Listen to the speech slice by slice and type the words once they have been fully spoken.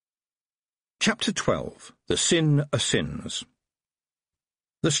Chapter 12. The Sin o' Sins.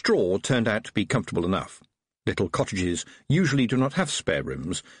 The straw turned out to be comfortable enough. Little cottages usually do not have spare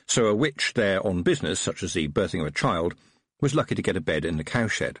rooms, so a witch there on business, such as the birthing of a child, was lucky to get a bed in the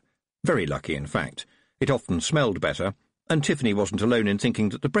cowshed. Very lucky, in fact. It often smelled better, and Tiffany wasn't alone in thinking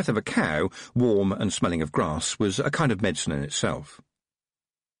that the breath of a cow, warm and smelling of grass, was a kind of medicine in itself.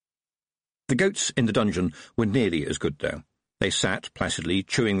 The goats in the dungeon were nearly as good, though. They sat placidly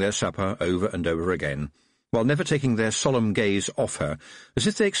chewing their supper over and over again, while never taking their solemn gaze off her, as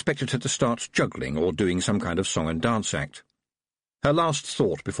if they expected her to start juggling or doing some kind of song and dance act. Her last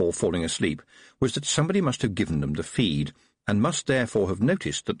thought before falling asleep was that somebody must have given them the feed, and must therefore have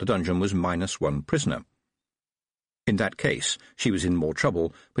noticed that the dungeon was -1 prisoner. In that case, she was in more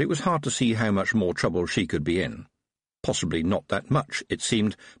trouble, but it was hard to see how much more trouble she could be in. Possibly not that much, it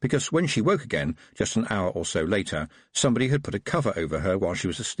seemed, because when she woke again, just an hour or so later, somebody had put a cover over her while she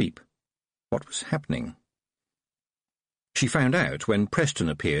was asleep. What was happening? She found out when Preston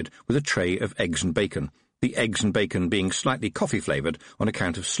appeared with a tray of eggs and bacon, the eggs and bacon being slightly coffee-flavoured on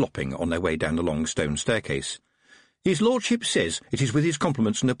account of slopping on their way down the long stone staircase. "His lordship says it is with his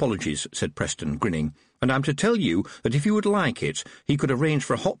compliments and apologies," said Preston, grinning, "and I'm to tell you that if you would like it, he could arrange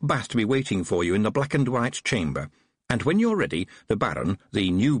for a hot bath to be waiting for you in the black and white chamber. And when you're ready, the Baron, the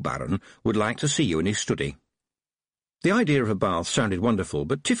new Baron, would like to see you in his study." The idea of a bath sounded wonderful,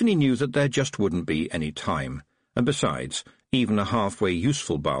 but Tiffany knew that there just wouldn't be any time. And besides, even a halfway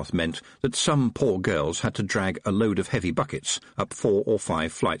useful bath meant that some poor girls had to drag a load of heavy buckets up 4 or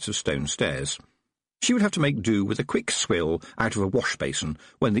 5 flights of stone stairs. She would have to make do with a quick swill out of a wash basin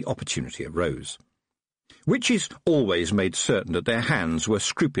when the opportunity arose. Witches always made certain that their hands were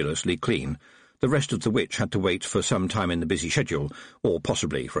scrupulously clean. The rest of the witch had to wait for some time in the busy schedule, or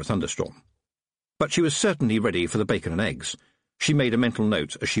possibly for a thunderstorm. But she was certainly ready for the bacon and eggs. She made a mental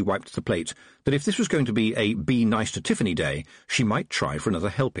note as she wiped the plate that if this was going to be a be-nice-to-Tiffany day, she might try for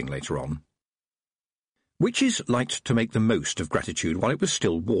another helping later on. Witches liked to make the most of gratitude while it was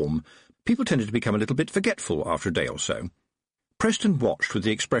still warm. People tended to become a little bit forgetful after a day or so. Preston watched with the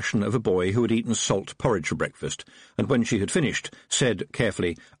expression of a boy who had eaten salt porridge for breakfast, and when she had finished, said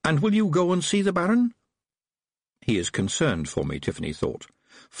carefully, "And will you go and see the Baron?" "He is concerned for me," Tiffany thought.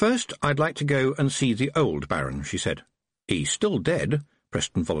 "First, I'd like to go and see the old Baron," she said. "He's still dead,"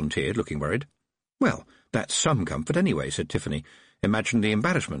 Preston volunteered, looking worried. "Well, that's some comfort anyway," said Tiffany. "Imagine the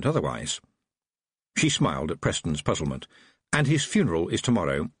embarrassment otherwise." She smiled at Preston's puzzlement. "And his funeral is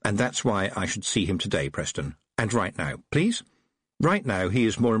tomorrow, and that's why I should see him today, Preston. And right now, please? Right now he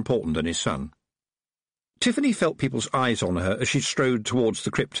is more important than his son." Tiffany felt people's eyes on her as she strode towards the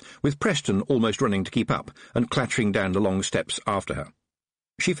crypt, with Preston almost running to keep up and clattering down the long steps after her.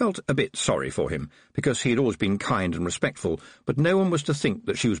 She felt a bit sorry for him, because he had always been kind and respectful, but no one was to think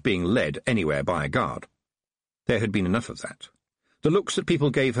that she was being led anywhere by a guard. There had been enough of that. The looks that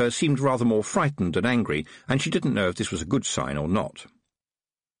people gave her seemed rather more frightened than angry, and she didn't know if this was a good sign or not.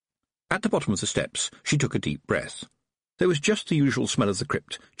 At the bottom of the steps, she took a deep breath. There was just the usual smell of the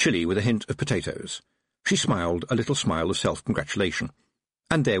crypt, chilly with a hint of potatoes. She smiled a little smile of self-congratulation.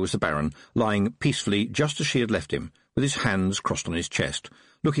 And there was the Baron, lying peacefully just as she had left him, with his hands crossed on his chest,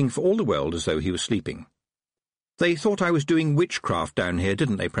 looking for all the world as though he was sleeping. "They thought I was doing witchcraft down here,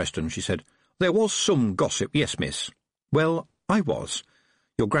 didn't they, Preston?" she said. "There was some gossip, yes, miss." "Well, I was.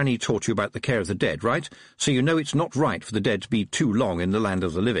 Your granny taught you about the care of the dead, right? So you know it's not right for the dead to be too long in the land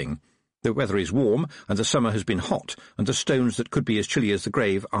of the living. The weather is warm, and the summer has been hot, and the stones that could be as chilly as the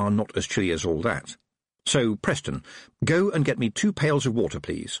grave are not as chilly as all that. So, Preston, go and get me 2 pails of water,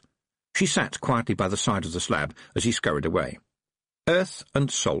 please." She sat quietly by the side of the slab as he scurried away. Earth and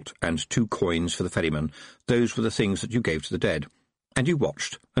salt and 2 coins for the ferryman, those were the things that you gave to the dead, and you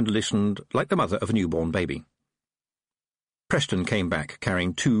watched and listened like the mother of a newborn baby. Preston came back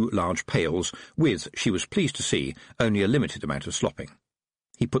carrying 2 large pails with, she was pleased to see, only a limited amount of slopping.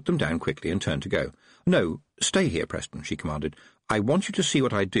 He put them down quickly and turned to go. "No, stay here, Preston," she commanded. "I want you to see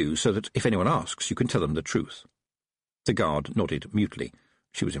what I do so that if anyone asks, you can tell them the truth." The guard nodded mutely.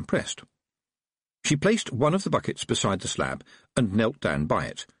 She was impressed. She placed one of the buckets beside the slab and knelt down by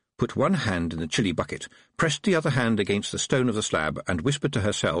it, put one hand in the chilly bucket, pressed the other hand against the stone of the slab, and whispered to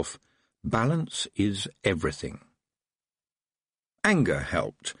herself, "Balance is everything." Anger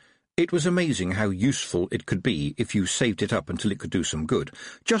helped. It was amazing how useful it could be if you saved it up until it could do some good,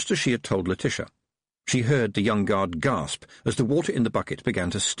 just as she had told Letitia. She heard the young guard gasp as the water in the bucket began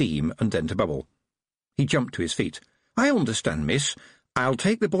to steam and then to bubble. He jumped to his feet. "I understand, miss. I'll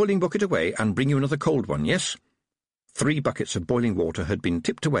take the boiling bucket away and bring you another cold one, yes?" 3 buckets of boiling water had been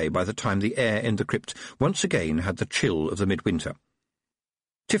tipped away by the time the air in the crypt once again had the chill of the midwinter.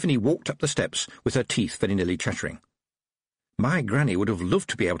 Tiffany walked up the steps with her teeth very nearly chattering. "My granny would have loved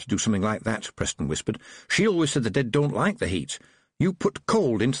to be able to do something like that," Preston whispered. "She always said the dead don't like the heat. You put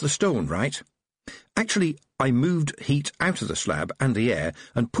cold into the stone, right?" "Actually, I moved heat out of the slab and the air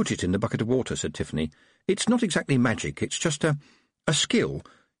and put it in the bucket of water," said Tiffany. "It's not exactly magic, it's just a skill.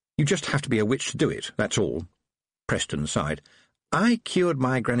 You just have to be a witch to do it, that's all." Preston sighed. "I cured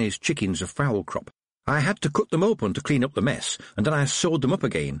my granny's chickens of fowl crop. I had to cut them open to clean up the mess, and then I sewed them up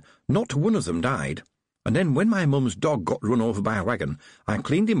again. Not one of them died. And then when my mum's dog got run over by a wagon, I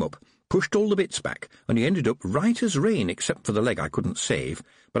cleaned him up, pushed all the bits back, and he ended up right as rain except for the leg I couldn't save,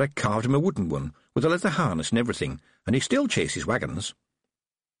 but I carved him a wooden one, with a leather harness and everything, and he still chases wagons."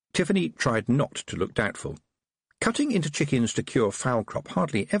 Tiffany tried not to look doubtful. "Cutting into chickens to cure fowl crop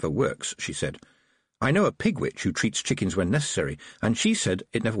hardly ever works," she said. "I know a pig witch who treats chickens when necessary, and she said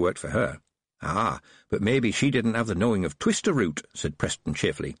it never worked for her." "Ah, but maybe she didn't have the knowing of twister root," said Preston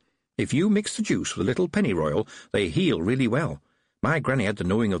cheerfully. "If you mix the juice with a little pennyroyal, they heal really well. My granny had the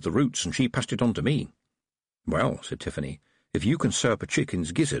knowing of the roots, and she passed it on to me." "Well," said Tiffany, "if you can sew up a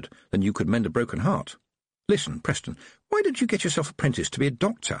chicken's gizzard, then you could mend a broken heart. Listen, Preston, why did you get yourself apprenticed to be a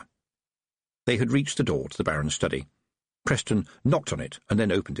doctor?" They had reached the door to the Baron's study. Preston knocked on it and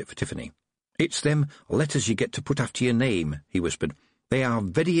then opened it for Tiffany. "It's them letters you get to put after your name," he whispered. "They are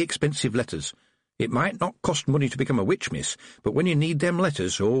very expensive letters. It might not cost money to become a witch, miss, but when you need them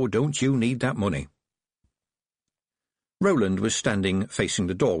letters, oh, don't you need that money." Roland was standing facing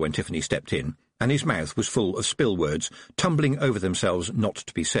the door when Tiffany stepped in, and his mouth was full of spill words, tumbling over themselves not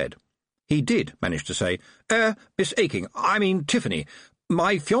to be said. He did manage to say, Miss Tiffany,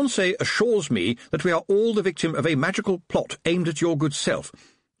 my fiancé assures me that we are all the victim of a magical plot aimed at your good self.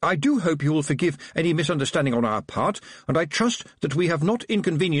 I do hope you will forgive any misunderstanding on our part, and I trust that we have not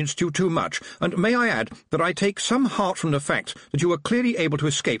inconvenienced you too much, and may I add that I take some heart from the fact that you were clearly able to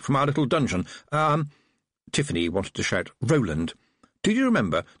escape from our little dungeon. Tiffany wanted to shout, "Roland, do you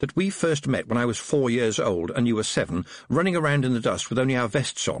remember that we first met when I was 4 years old and you were 7, running around in the dust with only our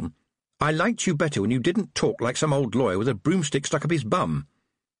vests on? I liked you better when you didn't talk like some old lawyer with a broomstick stuck up his bum.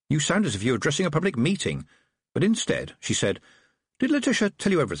 You sound as if you were addressing a public meeting." But instead, she said, "Did Letitia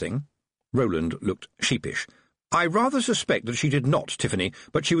tell you everything?" Roland looked sheepish. "I rather suspect that she did not, Tiffany,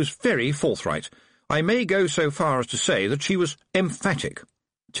 but she was very forthright. I may go so far as to say that she was emphatic."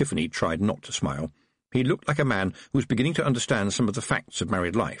 Tiffany tried not to smile. He looked like a man who was beginning to understand some of the facts of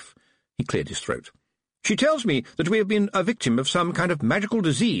married life. He cleared his throat. "She tells me that we have been a victim of some kind of magical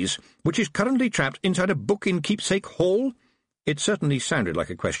disease, which is currently trapped inside a book in Keepsake Hall?" It certainly sounded like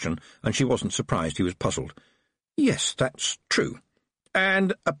a question, and she wasn't surprised he was puzzled. "Yes, that's true.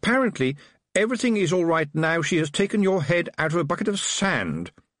 And apparently everything is all right now she has taken your head out of a bucket of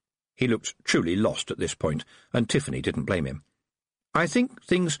sand." He looked truly lost at this point, and Tiffany didn't blame him. "I think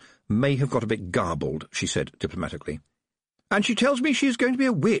things may have got a bit garbled," she said diplomatically. "And she tells me she is going to be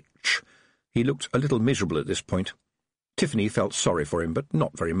a witch." He looked a little miserable at this point. Tiffany felt sorry for him, but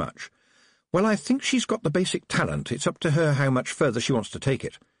not very much. "Well, I think she's got the basic talent. It's up to her how much further she wants to take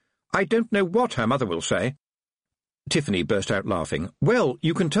it. I don't know what her mother will say." Tiffany burst out laughing. "Well,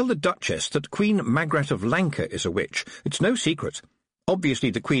 you can tell the Duchess that Queen Magrat of Lanka is a witch. It's no secret. Obviously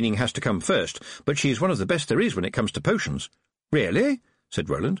the queening has to come first, but she is one of the best there is when it comes to potions." "Really?" said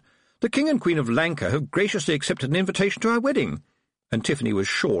Roland. "The King and Queen of Lanka have graciously accepted an invitation to our wedding." And Tiffany was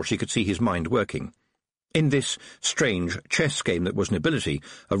sure she could see his mind working. In this strange chess game that was nobility,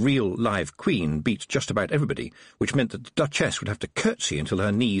 a real live queen beat just about everybody, which meant that the Duchess would have to curtsy until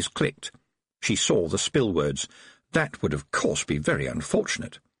her knees clicked. She saw the spill words. That would, of course, be very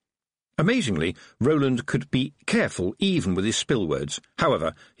unfortunate. Amazingly, Roland could be careful even with his spill words.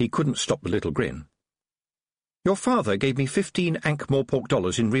 However, he couldn't stop the little grin. "Your father gave me 15 Ankh-Morpork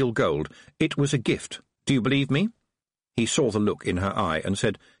dollars in real gold. It was a gift. Do you believe me?" He saw the look in her eye and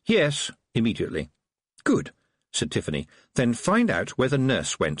said, "Yes," immediately. "Good," said Tiffany. "Then find out where the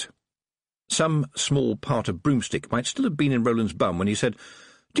nurse went." Some small part of broomstick might still have been in Roland's bum when he said,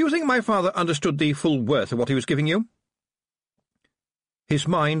 "Do you think my father understood the full worth of what he was giving you?" "His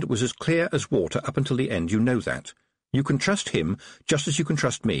mind was as clear as water up until the end, you know that. You can trust him just as you can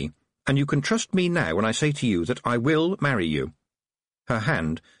trust me, and you can trust me now when I say to you that I will marry you." Her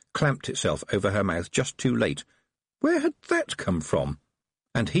hand clamped itself over her mouth just too late. Where had that come from?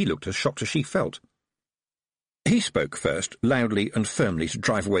 And he looked as shocked as she felt. He spoke first, loudly and firmly, to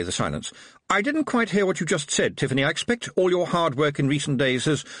drive away the silence. "I didn't quite hear what you just said, Tiffany. I expect all your hard work in recent days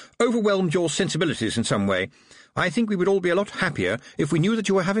has overwhelmed your sensibilities in some way. I think we would all be a lot happier if we knew that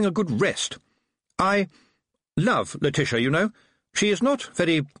you were having a good rest. I love Letitia, you know. She is not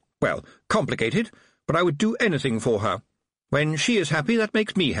very, complicated, but I would do anything for her. When she is happy, that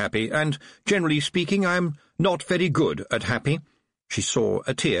makes me happy, and, generally speaking, I'm not very good at happy." She saw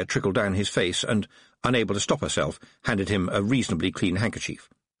a tear trickle down his face and, unable to stop herself, handed him a reasonably clean handkerchief.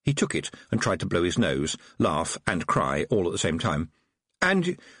 He took it and tried to blow his nose, laugh and cry all at the same time.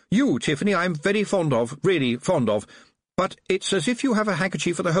 "And you, Tiffany, I'm very fond of, really fond of, but it's as if you have a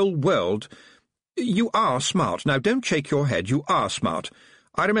handkerchief for the whole world. You are smart. Now, don't shake your head. You are smart.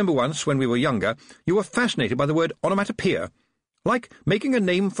 I remember once, when we were younger, you were fascinated by the word onomatopoeia. Like making a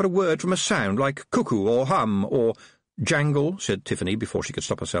name for a word from a sound, like cuckoo or hum or jangle," said Tiffany before she could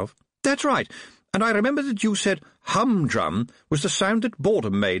stop herself. "That's right, and I remember that you said humdrum was the sound that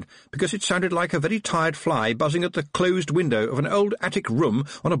boredom made, because it sounded like a very tired fly buzzing at the closed window of an old attic room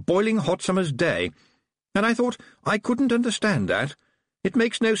on a boiling hot summer's day. And I thought I couldn't understand that. It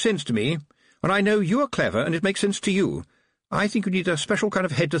makes no sense to me, and I know you are clever, and it makes sense to you. I think you need a special kind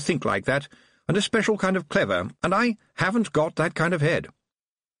of head to think like that, and a special kind of clever, and I haven't got that kind of head."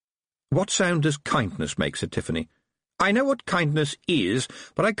 "What sound does kindness make?" said Tiffany. "I know what kindness is,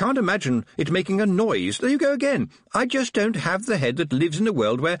 but I can't imagine it making a noise. There you go again. I just don't have the head that lives in a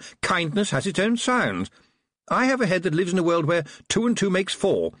world where kindness has its own sounds. I have a head that lives in a world where 2 and 2 makes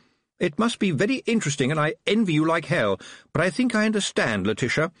 4. It must be very interesting, and I envy you like hell, but I think I understand,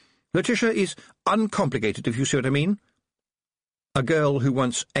 Letitia. Letitia is uncomplicated, if you see what I mean." A girl who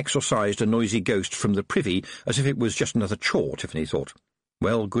once exorcised a noisy ghost from the privy as if it was just another chore, Tiffany thought.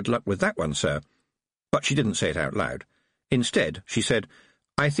 Well, good luck with that one, sir. But she didn't say it out loud. Instead, she said,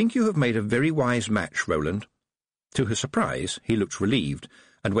 "I think you have made a very wise match, Roland." To her surprise, he looked relieved,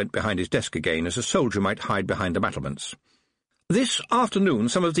 and went behind his desk again as a soldier might hide behind the battlements. "This afternoon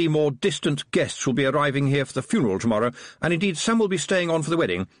some of the more distant guests will be arriving here for the funeral tomorrow, and indeed some will be staying on for the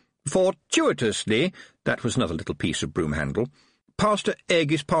wedding. Fortuitously," that was another little piece of broom handle, "Pastor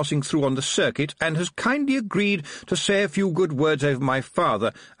Egg is passing through on the circuit, and has kindly agreed to say a few good words over my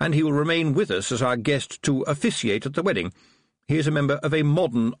father, and he will remain with us as our guest to officiate at the wedding. He is a member of a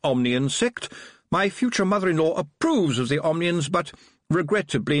modern Omnian sect. My future mother-in-law approves of the Omnians, but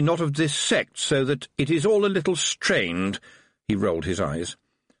regrettably not of this sect, so that it is all a little strained." He rolled his eyes.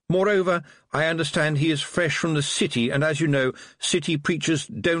 "Moreover, I understand he is fresh from the city, and as you know, city preachers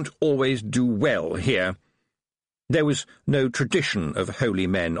don't always do well here." There was no tradition of holy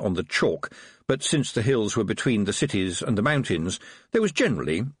men on the chalk, but since the hills were between the cities and the mountains, there was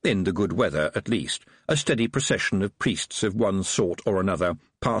generally, in the good weather at least, a steady procession of priests of one sort or another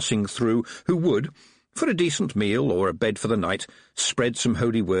passing through, who would, for a decent meal or a bed for the night, spread some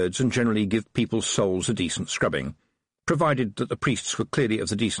holy words and generally give people's souls a decent scrubbing. Provided that the priests were clearly of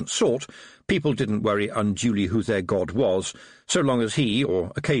the decent sort, people didn't worry unduly who their god was, so long as he,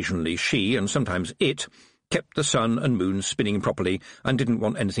 or occasionally she, and sometimes it, kept the sun and moon spinning properly and didn't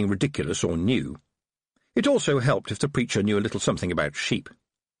want anything ridiculous or new. It also helped if the preacher knew a little something about sheep.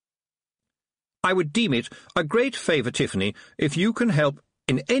 "I would deem it a great favour, Tiffany, if you can help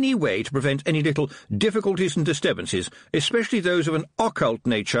in any way to prevent any little difficulties and disturbances, especially those of an occult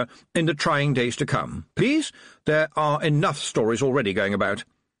nature, in the trying days to come. Please? There are enough stories already going about."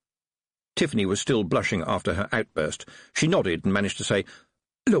 Tiffany was still blushing after her outburst. She nodded and managed to say,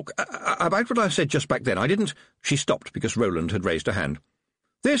 "Look, about what I said just back then, I didn't—" She stopped because Roland had raised a hand.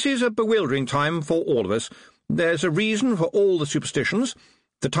 "This is a bewildering time for all of us. There's a reason for all the superstitions.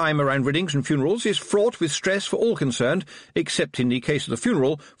 The time around weddings and funerals is fraught with stress for all concerned, except in the case of the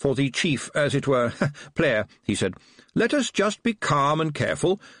funeral, for the chief, as it were, player," he said. "Let us just be calm and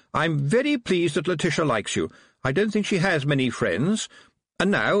careful. I'm very pleased that Letitia likes you. I don't think she has many friends. And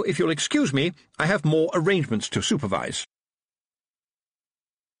now, if you'll excuse me, I have more arrangements to supervise."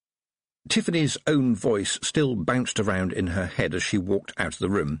 Tiffany's own voice still bounced around in her head as she walked out of the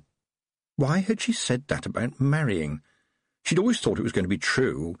room. Why had she said that about marrying? She'd always thought it was going to be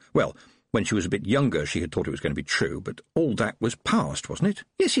true. Well, when she was a bit younger she had thought it was going to be true, but all that was past, wasn't it?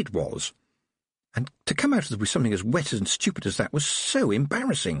 Yes, it was. And to come out of it with something as wet and stupid as that was so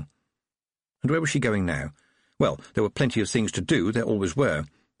embarrassing. And where was she going now? Well, there were plenty of things to do, there always were.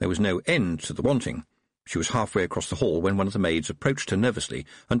 There was no end to the wanting. She was halfway across the hall when one of the maids approached her nervously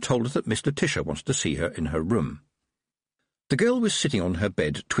and told her that Miss Letitia wanted to see her in her room. The girl was sitting on her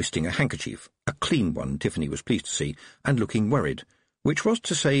bed twisting a handkerchief, a clean one, Tiffany was pleased to see, and looking worried, which was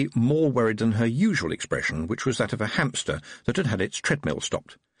to say more worried than her usual expression, which was that of a hamster that had had its treadmill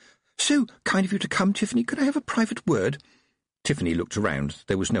stopped. "So kind of you to come, Tiffany. Could I have a private word?" Tiffany looked around.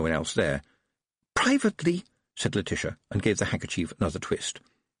 There was no one else there. "Privately," said Letitia, and gave the handkerchief another twist.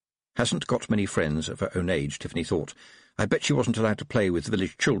 Hasn't got many friends of her own age, Tiffany thought. I bet she wasn't allowed to play with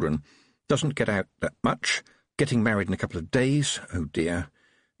village children. Doesn't get out that much. Getting married in a couple of days. Oh dear.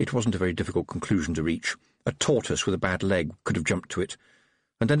 It wasn't a very difficult conclusion to reach. A tortoise with a bad leg could have jumped to it.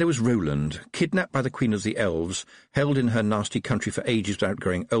 And then there was Roland, kidnapped by the Queen of the Elves, held in her nasty country for ages without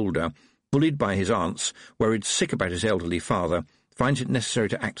growing older, bullied by his aunts, worried sick about his elderly father, finds it necessary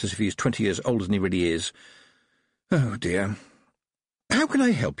to act as if he is 20 years older than he really is. Oh, dear. "How can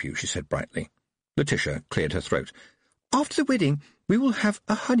I help you?" she said brightly. Letitia cleared her throat. "After the wedding, we will have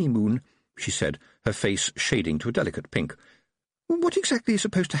a honeymoon," she said, her face shading to a delicate pink. "What exactly is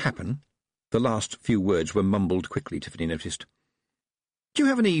supposed to happen?" The last few words were mumbled quickly, Tiffany noticed. "Do you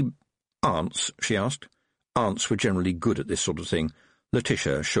have any aunts?" she asked. Aunts were generally good at this sort of thing.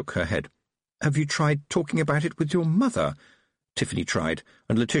 Letitia shook her head. "Have you tried talking about it with your mother?" Tiffany tried,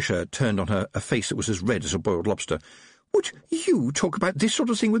 and Letitia turned on her a face that was as red as a boiled lobster. "Would you talk about this sort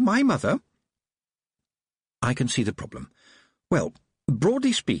of thing with my mother?" "I can see the problem. Well,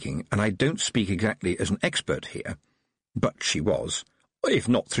 broadly speaking, and I don't speak exactly as an expert here, but she was, if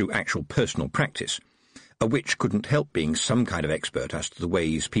not through actual personal practice. A witch couldn't help being some kind of expert as to the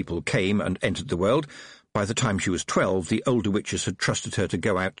ways people came and entered the world. By the time she was 12, the older witches had trusted her to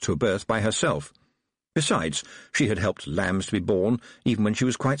go out to a birth by herself. Besides, she had helped lambs to be born, even when she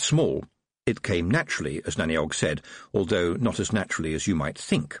was quite small. It came naturally, as Nanny Ogg said, although not as naturally as you might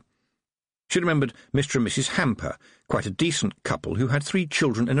think. She remembered Mr. and Mrs. Hamper, quite a decent couple who had 3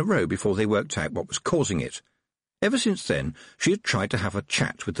 children in a row before they worked out what was causing it. Ever since then, she had tried to have a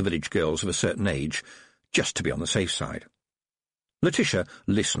chat with the village girls of a certain age, just to be on the safe side. Letitia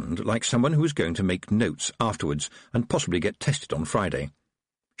listened like someone who was going to make notes afterwards and possibly get tested on Friday.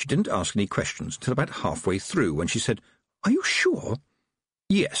 She didn't ask any questions until about halfway through, when she said, "Are you sure?"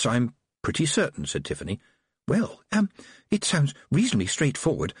 "Yes, I'm pretty certain," said Tiffany. "Well, it sounds reasonably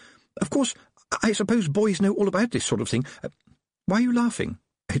straightforward. Of course, I suppose boys know all about this sort of thing. Why are you laughing?"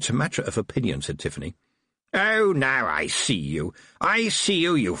 "It's a matter of opinion," said Tiffany. "Oh, now I see you. I see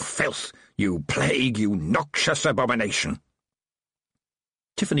you, you filth, you plague, you noxious abomination."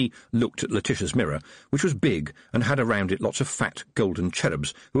 Tiffany looked at Letitia's mirror, which was big and had around it lots of fat golden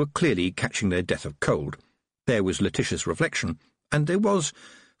cherubs who were clearly catching their death of cold. There was Letitia's reflection, and there was,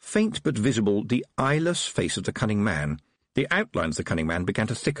 faint but visible, the eyeless face of the cunning man. The outlines of the cunning man began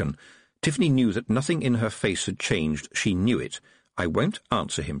to thicken. Tiffany knew that nothing in her face had changed. She knew it. "I won't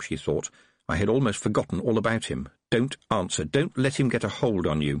answer him," she thought. "I had almost forgotten all about him. Don't answer. Don't let him get a hold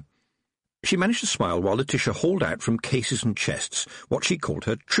on you." She managed to smile while Letitia hauled out from cases and chests what she called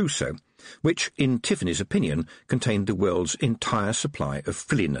her trousseau, which, in Tiffany's opinion, contained the world's entire supply of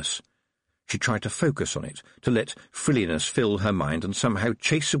frilliness. She tried to focus on it, to let frilliness fill her mind and somehow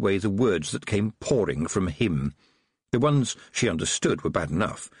chase away the words that came pouring from him. The ones she understood were bad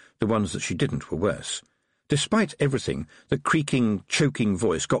enough, the ones that she didn't were worse. Despite everything, the creaking, choking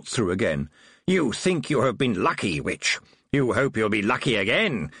voice got through again. "You think you have been lucky, witch. You hope you'll be lucky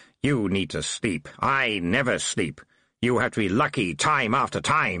again. You need to sleep. I never sleep. You have to be lucky time after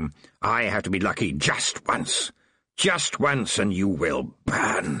time. I have to be lucky just once. Just once, and you will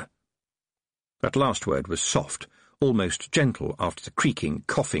burn." That last word was soft, almost gentle after the creaking,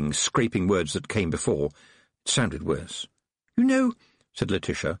 coughing, scraping words that came before. It sounded worse. "You know," said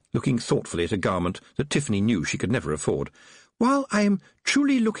Letitia, looking thoughtfully at a garment that Tiffany knew she could never afford, "while I am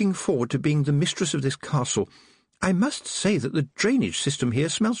truly looking forward to being the mistress of this castle, I must say that the drainage system here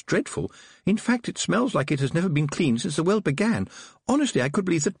smells dreadful. In fact, it smells like it has never been cleaned since the world began. Honestly, I could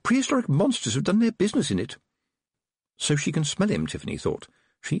believe that prehistoric monsters have done their business in it." So she can smell him, Tiffany thought.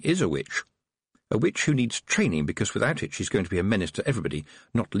 She is a witch. A witch who needs training, because without it she's going to be a menace to everybody,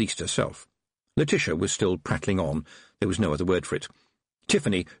 not least herself. Letitia was still prattling on. There was no other word for it.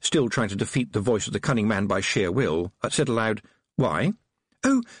 Tiffany, still trying to defeat the voice of the cunning man by sheer will, said aloud, "Why?"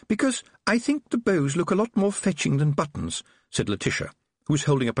 "Oh, because I think the bows look a lot more fetching than buttons," said Letitia, who was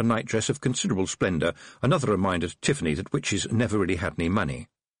holding up a nightdress of considerable splendour, another reminder to Tiffany that witches never really had any money.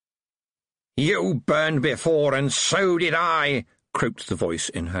 "You burned before, and so did I," croaked the voice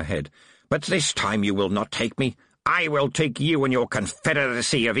in her head. "But this time you will not take me. I will take you and your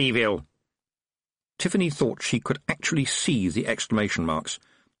confederacy of evil." Tiffany thought she could actually see the exclamation marks.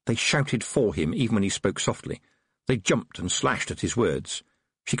 They shouted for him even when he spoke softly. They jumped and slashed at his words.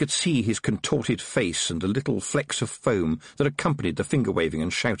 She could see his contorted face and the little flecks of foam that accompanied the finger-waving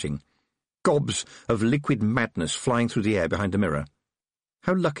and shouting. Gobs of liquid madness flying through the air behind the mirror.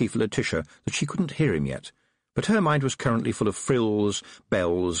 How lucky for Letitia that she couldn't hear him yet, but her mind was currently full of frills,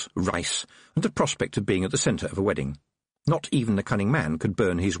 bells, rice, and the prospect of being at the centre of a wedding. Not even the cunning man could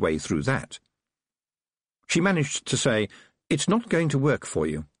burn his way through that. She managed to say, "It's not going to work for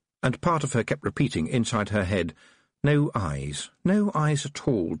you," and part of her kept repeating inside her head, "No eyes at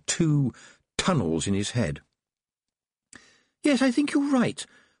all, 2 tunnels in his head." "Yes, I think you're right.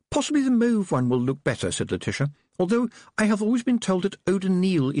 Possibly the mauve one will look better, said Letitia, although I have always been told that eau de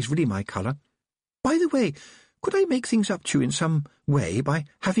Nil is really my colour. By the way, could I make things up to you in some way by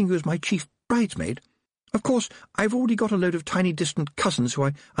having you as my chief bridesmaid? Of course, I've already got a load of tiny distant cousins who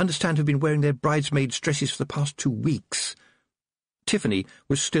I understand have been wearing their bridesmaids' dresses for the past 2 weeks. Tiffany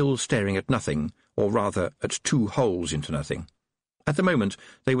was still staring at nothing, or rather at 2 holes into nothing. At the moment,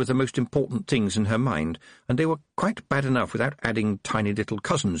 they were the most important things in her mind, and they were quite bad enough without adding tiny little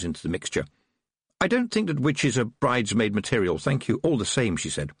cousins into the mixture. I don't think that witches are bridesmaid material, thank you, all the same, she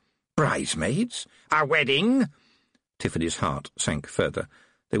said. Bridesmaids? A wedding? Tiffany's heart sank further.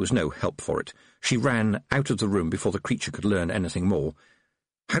 There was no help for it. She ran out of the room before the creature could learn anything more.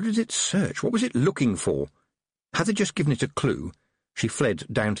 How did it search? What was it looking for? Had they just given it a clue? She fled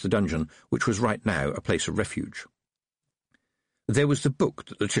down to the dungeon, which was right now a place of refuge. There was the book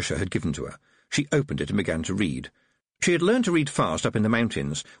that Letitia had given to her. She opened it and began to read. She had learned to read fast up in the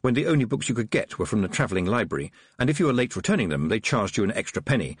mountains, when the only books you could get were from the travelling library, and if you were late returning them, they charged you an extra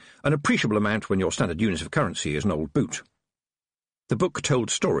penny, an appreciable amount when your standard unit of currency is an old boot. The book told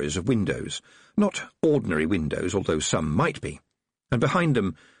stories of windows, not ordinary windows, although some might be, and behind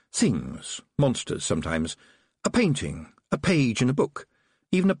them, things, monsters sometimes, a painting, a page in a book,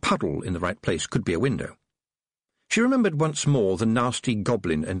 even a puddle in the right place could be a window. She remembered once more the nasty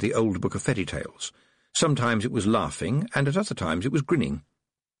goblin and the old book of fairy tales. Sometimes it was laughing, and at other times it was grinning.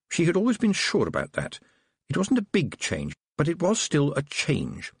 She had always been sure about that. It wasn't a big change, but it was still a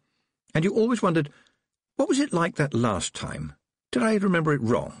change. And you always wondered, what was it like that last time? Did I remember it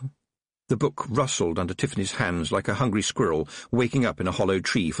wrong? The book rustled under Tiffany's hands like a hungry squirrel waking up in a hollow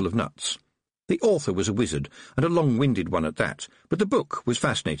tree full of nuts. The author was a wizard, and a long-winded one at that, but the book was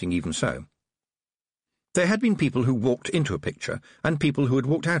fascinating even so. There had been people who walked into a picture, and people who had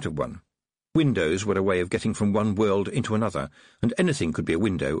walked out of one. Windows were a way of getting from one world into another, and anything could be a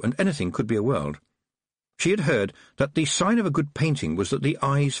window, and anything could be a world. She had heard that the sign of a good painting was that the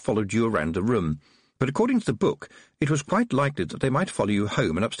eyes followed you around the room, but according to the book, it was quite likely that they might follow you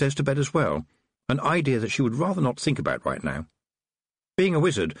home and upstairs to bed as well, an idea that she would rather not think about right now. Being a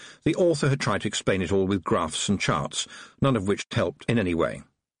wizard, the author had tried to explain it all with graphs and charts, none of which helped in any way.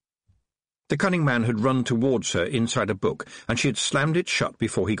 The cunning man had run towards her inside a book, and she had slammed it shut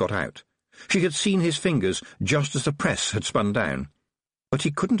before he got out. She had seen his fingers just as the press had spun down. But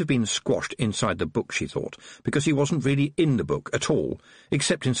he couldn't have been squashed inside the book, she thought, because he wasn't really in the book at all,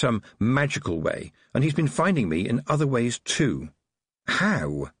 except in some magical way, and he's been finding me in other ways too.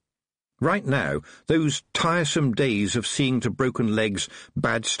 How? Right now, those tiresome days of seeing to broken legs,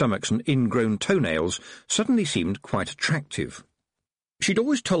 bad stomachs and ingrown toenails suddenly seemed quite attractive. She'd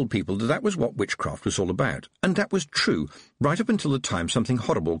always told people that that was what witchcraft was all about, and that was true, right up until the time something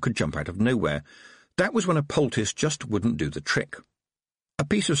horrible could jump out of nowhere. That was when a poultice just wouldn't do the trick. A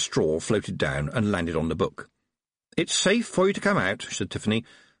piece of straw floated down and landed on the book. "It's safe for you to come out," said Tiffany.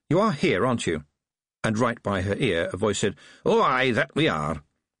 "You are here, aren't you?" And right by her ear a voice said, "Oh, aye, that we are."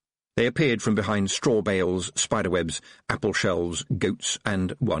 They appeared from behind straw bales, spiderwebs, apple shelves, goats,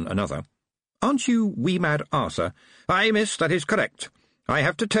 and one another. "Aren't you wee mad Arthur?" "Aye, miss, that is correct. I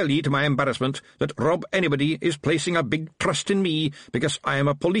have to tell ye, to my embarrassment, that Rob Anybody is placing a big trust in me, because I am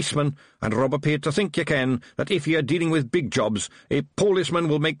a policeman, and Rob appeared to think ye ken that if ye are dealing with big jobs, a policeman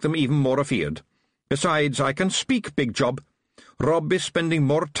will make them even more afeard. Besides, I can speak big job. Rob is spending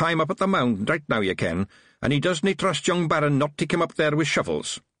more time up at the mound right now, ye ken, and he doesn't trust young Baron not to come up there with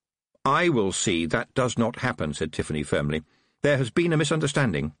shovels." "I will see that does not happen," said Tiffany firmly. "There has been a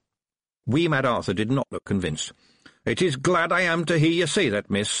misunderstanding." Wee Mad Arthur did not look convinced. "It is glad I am to hear ye say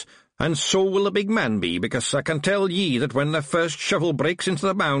that, miss, and so will the big man be, because I can tell ye that when the first shovel breaks into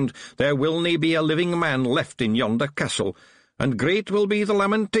the mound, there will nae be a living man left in yonder castle, and great will be the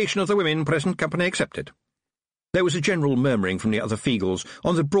lamentation of the women, present company excepted." There was a general murmuring from the other Feagles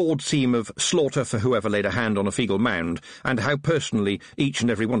on the broad theme of slaughter for whoever laid a hand on a Feagle mound, and how personally each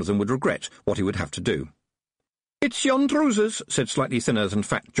and every one of them would regret what he would have to do. "It's yon trousers," said slightly thinner than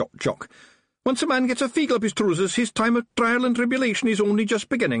fat Jock. "Once a man gets a Feagle up his trousers, his time of trial and tribulation is only just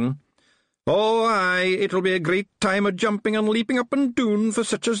beginning." "Oh, aye, it'll be a great time of jumping and leaping up and doon for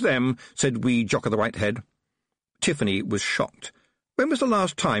such as them," said wee Jock of the White Head. Tiffany was shocked. When was the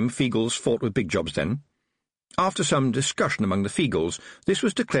last time Feagles fought with big jobs, then? After some discussion among the Feagles, this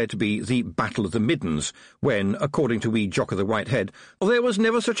was declared to be the Battle of the Middens, when, according to wee Jock of the White Head, there was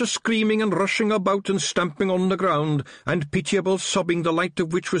never such a screaming and rushing about and stamping on the ground, and pitiable sobbing the like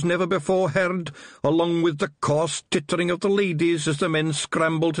of which was never before heard, along with the coarse tittering of the ladies as the men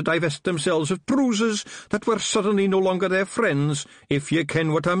scrambled to divest themselves of trousers that were suddenly no longer their friends, if ye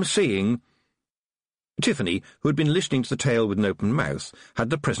ken what I'm saying. Tiffany, who had been listening to the tale with an open mouth, had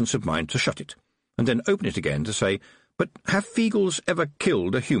the presence of mind to shut it, and then open it again to say, "But have Feagles ever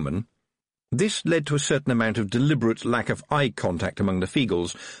killed a human?" This led to a certain amount of deliberate lack of eye contact among the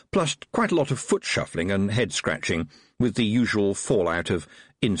Feagles, plus quite a lot of foot shuffling and head scratching, with the usual fallout of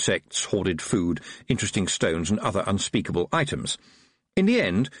insects, hoarded food, interesting stones, and other unspeakable items. In the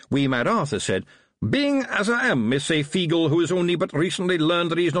end, wee Mad Arthur said, "Being as I am, Miss A. Feagle, who has only but recently learned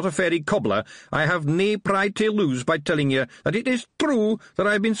that he is not a fairy cobbler, I have nae pride to lose by telling you that it is true that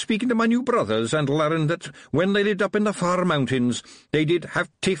I have been speaking to my new brothers and learned that when they lived up in the far mountains, they did have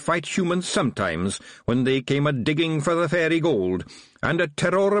to fight humans sometimes when they came a-digging for the fairy gold, and a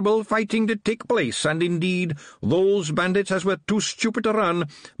terrible fighting did take place, and indeed those bandits as were too stupid to run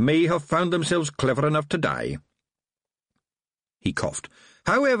may have found themselves clever enough to die." He coughed.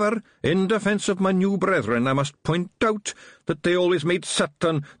 "However, in defence of my new brethren, I must point out that they always made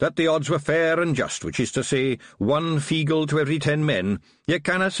certain that the odds were fair and just, which is to say, 1 Feagle to every 10 men. You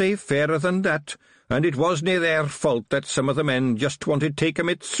canna say fairer than that, and it wasna their fault that some of the men just wanted to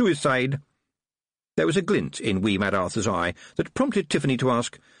commit suicide." There was a glint in wee Mad Arthur's eye that prompted Tiffany to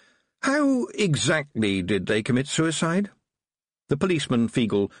ask, "How exactly did they commit suicide?" The policeman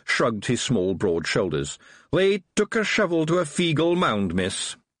Feagle shrugged his small, broad shoulders. "They took a shovel to a Feagle mound,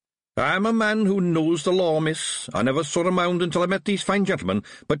 miss." "I'm a man who knows the law, miss. I never saw a mound until I met these fine gentlemen,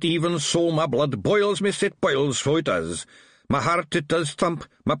 but even so my blood boils, miss, it boils, so it does. My heart it does thump,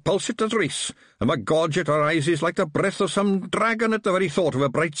 my pulse it does race, and my gorge it arises like the breath of some dragon at the very thought of a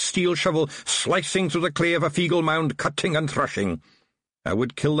bright steel shovel slicing through the clay of a Feagle mound, cutting and thrashing. I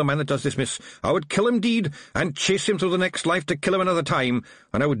would kill the man that does this, miss. I would kill him, deed, and chase him through the next life to kill him another time,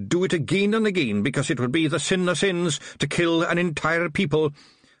 and I would do it again and again, because it would be the sin of sins to kill an entire people,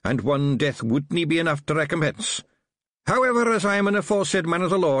 and one death wouldn't be enough to recompense. However, as I am an aforesaid man of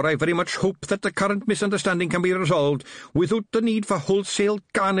the law, I very much hope that the current misunderstanding can be resolved without the need for wholesale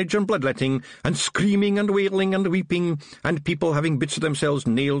carnage and bloodletting, and screaming and wailing and weeping, and people having bits of themselves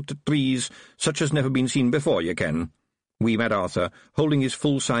nailed to trees, such as never been seen before, you ken." Wee Mad Arthur, holding his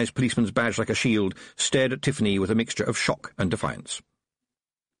full-size policeman's badge like a shield, stared at Tiffany with a mixture of shock and defiance.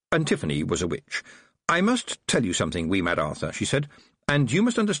 And Tiffany was a witch. "I must tell you something, wee Mad Arthur," she said, "and you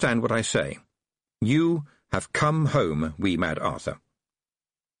must understand what I say. You have come home, wee Mad Arthur."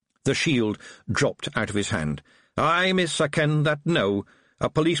 The shield dropped out of his hand. "Aye, miss, I ken that now. A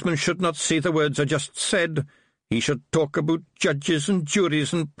policeman should not say the words I just said. He should talk about judges and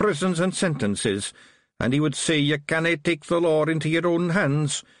juries and prisons and sentences, and he would say you canna take the law into your own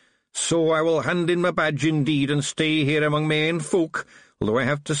hands. So I will hand in my badge indeed and stay here among my own folk, although I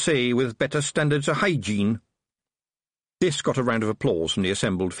have to say with better standards of hygiene." This got a round of applause from the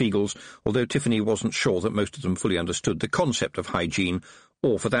assembled Feagles, although Tiffany wasn't sure that most of them fully understood the concept of hygiene,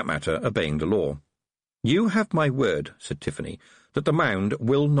 or, for that matter, obeying the law. "You have my word," said Tiffany, "that the mound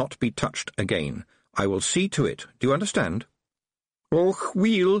will not be touched again. I will see to it. Do you understand?" "Och,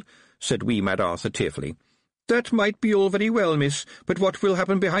 weel," said wee Mad Arthur tearfully. "That might be all very well, miss, but what will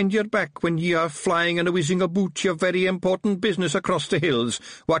happen behind your back when ye are flying and a-whizzing about your very important business across the hills?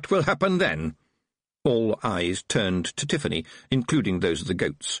 What will happen then?" All eyes turned to Tiffany, including those of the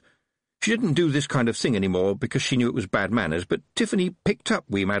goats. She didn't do this kind of thing any more because she knew it was bad manners, but Tiffany picked up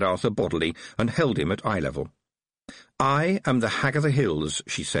wee Mad Arthur bodily and held him at eye level. "I am the Hag of the Hills,"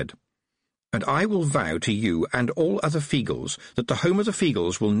 she said, "and I will vow to you and all other Feagles that the home of the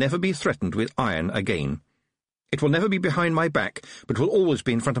Feagles will never be threatened with iron again. It will never be behind my back, but will always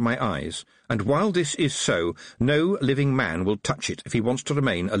be in front of my eyes, and while this is so, no living man will touch it if he wants to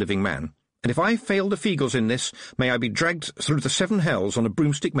remain a living man. And if I fail the Feagles in this, may I be dragged through the 7 hells on a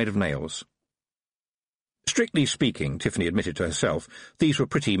broomstick made of nails." Strictly speaking, Tiffany admitted to herself, these were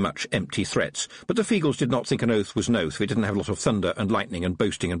pretty much empty threats, but the Feagles did not think an oath was an oath if it didn't have a lot of thunder and lightning and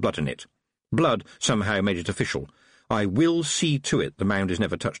boasting and blood in it. Blood somehow made it official. "I will see to it the mound is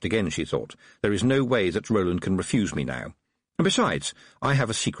never touched again," she thought. "There is no way that Roland can refuse me now. And besides, I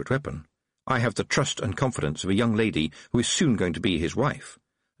have a secret weapon. I have the trust and confidence of a young lady who is soon going to be his wife.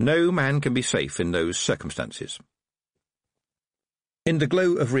 No man can be safe in those circumstances." In the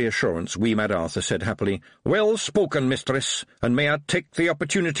glow of reassurance, wee Mad Arthur said happily, "Well spoken, mistress, and may I take the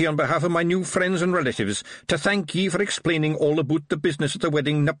opportunity on behalf of my new friends and relatives to thank ye for explaining all about the business at the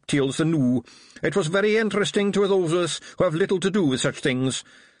wedding nuptials anew. It was very interesting to those of us who have little to do with such things.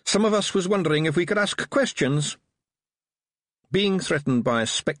 Some of us was wondering if we could ask questions." Being threatened by a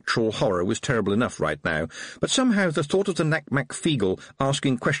spectral horror was terrible enough right now, but somehow the thought of the Knack-Mack Feagle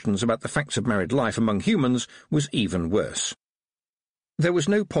asking questions about the facts of married life among humans was even worse. There was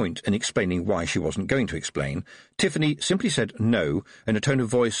no point in explaining why she wasn't going to explain. Tiffany simply said no in a tone of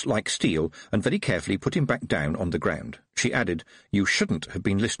voice like steel and very carefully put him back down on the ground. She added, "You shouldn't have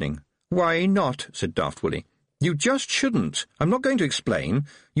been listening." "Why not?" said Daft Willie. "You just shouldn't. I'm not going to explain.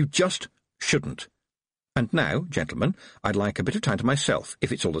 You just shouldn't. And now, gentlemen, I'd like a bit of time to myself,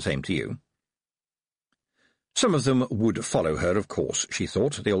 if it's all the same to you." Some of them would follow her, of course, she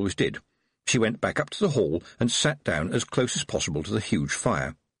thought. They always did. She went back up to the hall and sat down as close as possible to the huge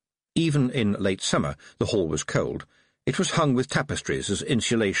fire. Even in late summer, the hall was cold. It was hung with tapestries as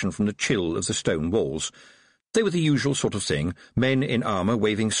insulation from the chill of the stone walls. They were the usual sort of thing, men in armour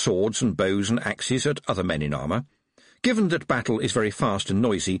waving swords and bows and axes at other men in armour. Given that battle is very fast and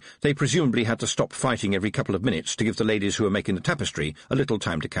noisy, they presumably had to stop fighting every couple of minutes to give the ladies who were making the tapestry a little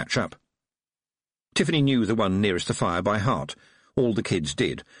time to catch up. Tiffany knew the one nearest the fire by heart. All the kids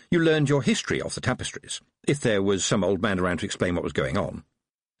did. You learned your history off the tapestries, if there was some old man around to explain what was going on.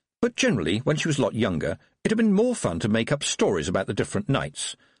 But generally, when she was a lot younger, it had been more fun to make up stories about the different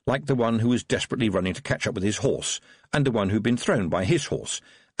knights, like the one who was desperately running to catch up with his horse, and the one who'd been thrown by his horse,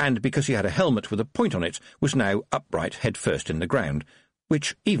 and because he had a helmet with a point on it, was now upright head first in the ground,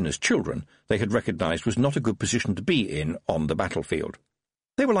 which, even as children, they had recognised was not a good position to be in on the battlefield.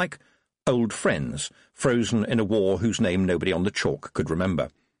 They were like old friends, frozen in a war whose name nobody on the chalk could remember.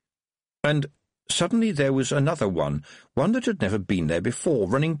 And suddenly there was another one that had never been there before,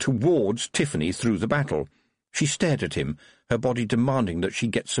 running towards Tiffany through the battle. She stared at him, her body demanding that she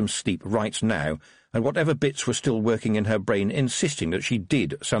get some sleep right now, and whatever bits were still working in her brain insisting that she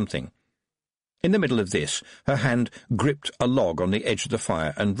did something. In the middle of this, her hand gripped a log on the edge of the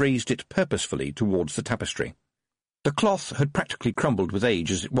fire and raised it purposefully towards the tapestry. The cloth had practically crumbled with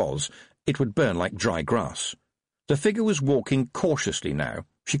age as it was. It would burn like dry grass. The figure was walking cautiously now.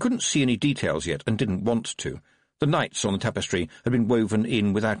 She couldn't see any details yet and didn't want to. The knights on the tapestry had been woven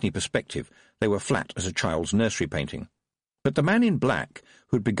in without any perspective. They were flat as a child's nursery painting. But the man in black,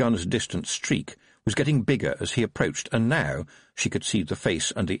 who had begun as a distant streak, was getting bigger as he approached, and now she could see the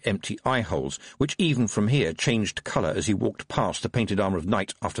face and the empty eye-holes, which even from here changed colour as he walked past the painted armour of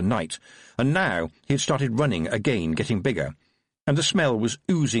knight after knight, and now he had started running again, getting bigger, and the smell was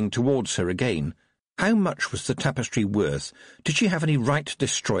oozing towards her again. How much was the tapestry worth? Did she have any right to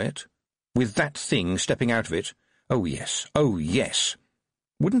destroy it? With that thing stepping out of it? Oh, yes, oh, yes.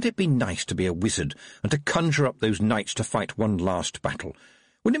 Wouldn't it be nice to be a wizard and to conjure up those knights to fight one last battle?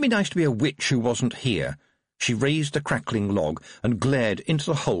 Wouldn't it be nice to be a witch who wasn't here? She raised the crackling log and glared into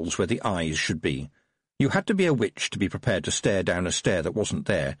the holes where the eyes should be. You had to be a witch to be prepared to stare down a stare that wasn't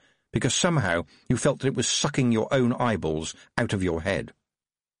there, because somehow you felt that it was sucking your own eyeballs out of your head.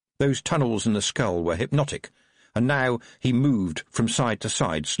 Those tunnels in the skull were hypnotic, and now he moved from side to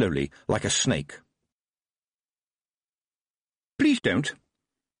side slowly, like a snake. "Please don't."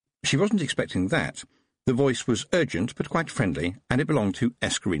 She wasn't expecting that. The voice was urgent but quite friendly, and it belonged to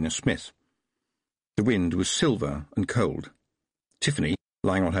Escarina Smith. The wind was silver and cold. Tiffany,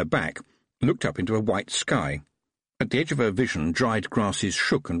 lying on her back, looked up into a white sky. At the edge of her vision, dried grasses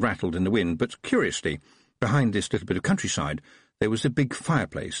shook and rattled in the wind, but curiously, behind this little bit of countryside, there was a big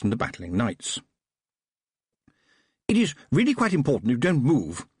fireplace and the battling knights. "It is really quite important you don't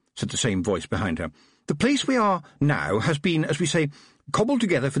move," said the same voice behind her. "The place we are now has been, as we say, cobbled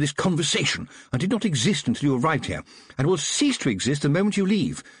together for this conversation, and did not exist until you arrived here, and will cease to exist the moment you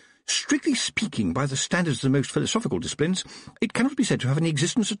leave. Strictly speaking, by the standards of the most philosophical disciplines, it cannot be said to have any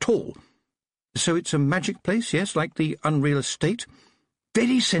existence at all." "So it's a magic place, yes, like the unreal estate?"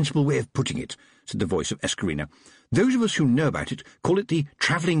 "Very sensible way of putting it," said the voice of Escarina. "Those of us who know about it call it the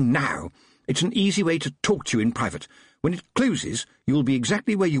travelling now. It's an easy way to talk to you in private. When it closes, you will be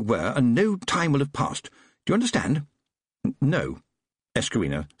exactly where you were, and no time will have passed. Do you understand?" "No."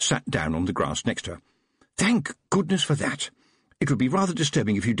 Escarina sat down on the grass next to her. "Thank goodness for that. It would be rather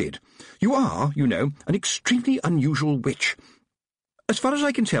disturbing if you did. You are, you know, an extremely unusual witch. As far as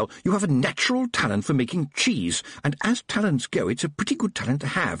I can tell, you have a natural talent for making cheese, and as talents go, it's a pretty good talent to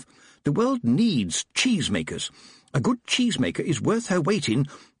have. The world needs cheesemakers. A good cheesemaker is worth her weight in,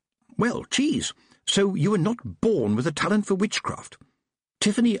 well, cheese. So you were not born with a talent for witchcraft."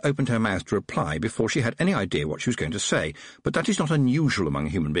 Tiffany opened her mouth to reply before she had any idea what she was going to say, but that is not unusual among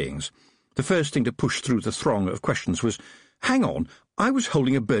human beings. The first thing to push through the throng of questions was, "Hang on, I was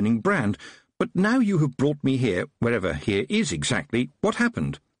holding a burning brand, but now you have brought me here, wherever here is exactly, what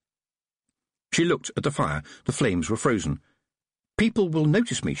happened?" She looked at the fire. The flames were frozen. "People will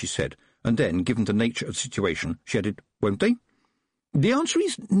notice me," she said, and then, given the nature of the situation, she added, "Won't they?" "The answer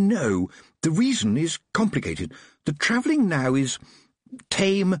is no. The reason is complicated. The travelling now is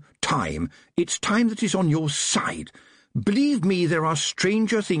tame time. It's time that is on your side. Believe me, there are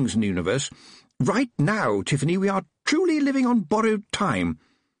stranger things in the universe. Right now, Tiffany, we are truly living on borrowed time."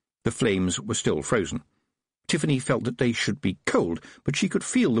 The flames were still frozen. Tiffany felt that they should be cold, but she could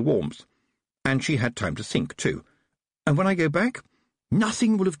feel the warmth. And she had time to think, too. "And when I go back?"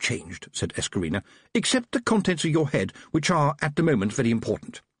 "Nothing will have changed," said Escarina, "except the contents of your head, which are, at the moment, very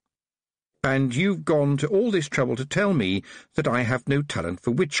important." "And you've gone to all this trouble to tell me that I have no talent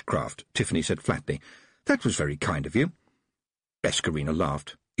for witchcraft," Tiffany said flatly. "That was very kind of you." Escarina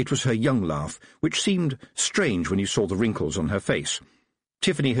laughed. It was her young laugh, which seemed strange when you saw the wrinkles on her face.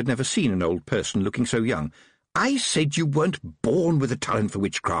 Tiffany had never seen an old person looking so young. "I said you weren't born with a talent for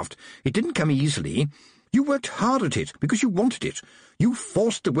witchcraft. It didn't come easily. You worked hard at it because you wanted it. You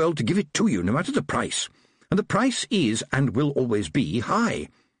forced the world to give it to you, no matter the price. And the price is, and will always be, high.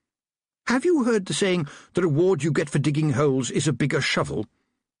 Have you heard the saying, the reward you get for digging holes is a bigger shovel?"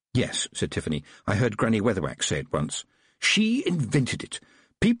 "Yes," said Tiffany. "I heard Granny Weatherwax say it once." "She invented it.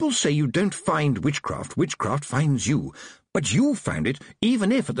 People say you don't find witchcraft, witchcraft finds you. But you found it,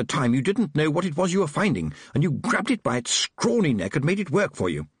 even if at the time you didn't know what it was you were finding, and you grabbed it by its scrawny neck and made it work for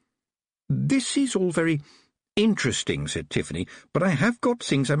you." "This is all very interesting," said Tiffany, "but I have got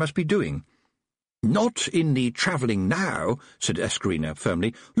things I must be doing." "Not in the travelling now," said Escarina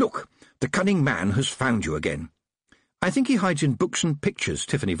firmly. "Look, the cunning man has found you again." "I think he hides in books and pictures,"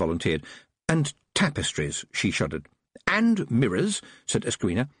 Tiffany volunteered. "And tapestries," she shuddered. "And mirrors," said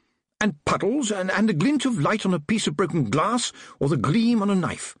Escarina. "And puddles, and a glint of light on a piece of broken glass, or the gleam on a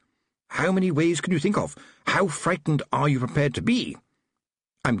knife. How many ways can you think of? How frightened are you prepared to be?"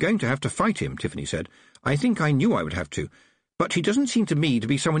 "I'm going to have to fight him," Tiffany said. "I think I knew I would have to. But he doesn't seem to me to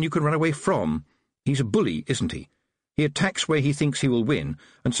be someone you can run away from. He's a bully, isn't he? He attacks where he thinks he will win,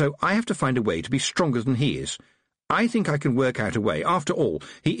 and so I have to find a way to be stronger than he is. I think I can work out a way. After all,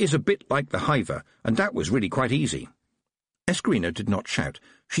 he is a bit like the Hiver, and that was really quite easy." Escarina did not shout.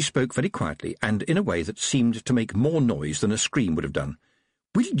 She spoke very quietly, and in a way that seemed to make more noise than a scream would have done.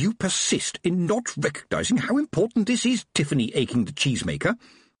 "Will you persist in not recognizing how important this is, Tiffany Aching the cheesemaker?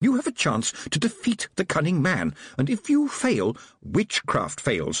 You have a chance to defeat the cunning man, and if you fail, witchcraft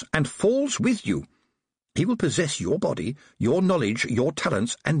fails, and falls with you. He will possess your body, your knowledge, your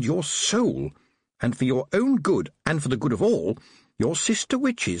talents, and your soul, and for your own good, and for the good of all, your sister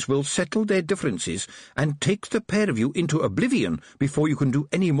witches will settle their differences and take the pair of you into oblivion before you can do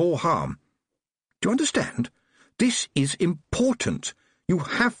any more harm. Do you understand? This is important. You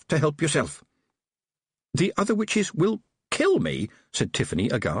have to help yourself." "The other witches will kill me," said Tiffany,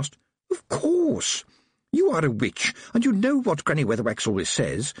 aghast. "Of course. You are a witch, and you know what Granny Weatherwax always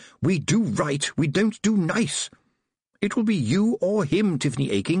says. We do right, we don't do nice. It will be you or him, Tiffany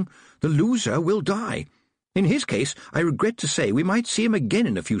Aching. The loser will die. In his case, I regret to say we might see him again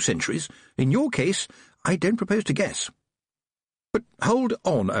in a few centuries. In your case, I don't propose to guess." "But hold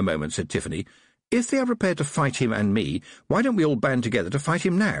on a moment," said Tiffany. "If they are prepared to fight him and me, why don't we all band together to fight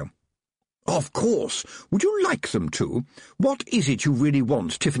him now?" "Of course. Would you like them to? What is it you really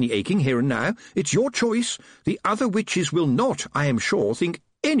want, Tiffany Aching, here and now? It's your choice. The other witches will not, I am sure, think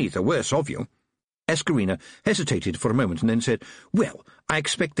any the worse of you." Escarina hesitated for a moment and then said, "Well, I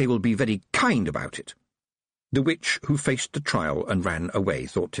expect they will be very kind about it." The witch who faced the trial and ran away,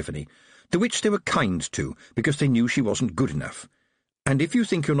 thought Tiffany. The witch they were kind to, because they knew she wasn't good enough. And if you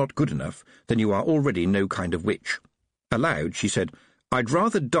think you're not good enough, then you are already no kind of witch. Aloud, she said, "I'd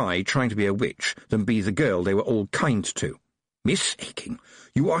rather die trying to be a witch than be the girl they were all kind to. Miss Aching,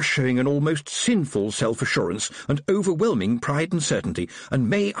 you are showing an almost sinful self-assurance and overwhelming pride and certainty, and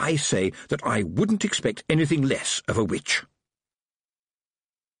may I say that I wouldn't expect anything less of a witch."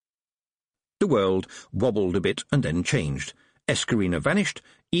 The world wobbled a bit and then changed. Escarina vanished,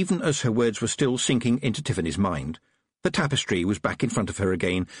 even as her words were still sinking into Tiffany's mind. The tapestry was back in front of her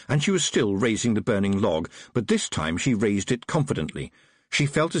again, and she was still raising the burning log, but this time she raised it confidently. She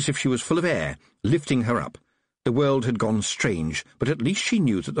felt as if she was full of air, lifting her up. The world had gone strange, but at least she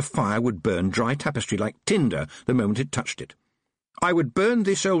knew that the fire would burn dry tapestry like tinder the moment it touched it. "I would burn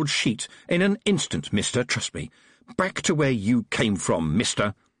this old sheet in an instant, mister, trust me. Back to where you came from,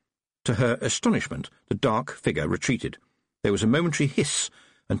 mister." To her astonishment, the dark figure retreated. There was a momentary hiss,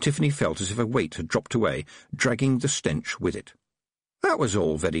 and Tiffany felt as if a weight had dropped away, dragging the stench with it. "That was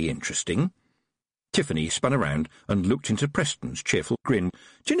all very interesting." Tiffany spun around and looked into Preston's cheerful grin.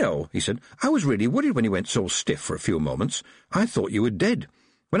 "Do you know," he said, "I was really worried when you went so stiff for a few moments. I thought you were dead.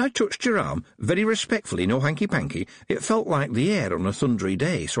 When I touched your arm, very respectfully, no hanky-panky, it felt like the air on a thundery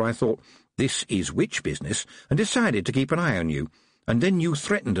day, so I thought, this is witch business, and decided to keep an eye on you. And then you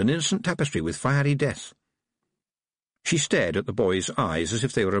threatened an innocent tapestry with fiery death." She stared at the boy's eyes as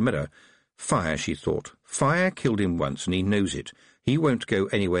if they were a mirror. Fire, she thought. Fire killed him once, and he knows it. He won't go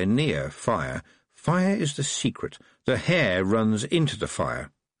anywhere near fire. Fire is the secret. The hare runs into the fire.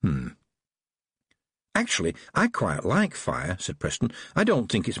 Actually, I quite like fire, said Preston. I don't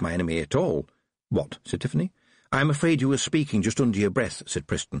think it's my enemy at all. What? Said Tiffany. I'm afraid you were speaking just under your breath, said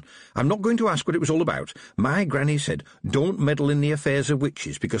Preston. I'm not going to ask what it was all about. My granny said, don't meddle in the affairs of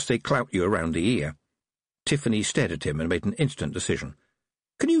witches because they clout you around the ear. Tiffany stared at him and made an instant decision.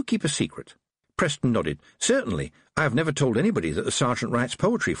 Can you keep a secret? Preston nodded. Certainly. I have never told anybody that the sergeant writes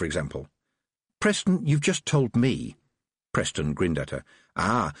poetry, for example. Preston, you've just told me. Preston grinned at her.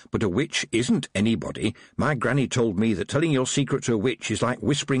 Ah, but a witch isn't anybody. My granny told me that telling your secret to a witch is like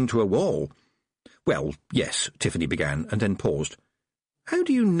whispering to a wall. Well, yes, Tiffany began, and then paused. How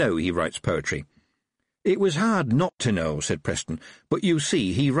do you know he writes poetry? It was hard not to know, said Preston, but you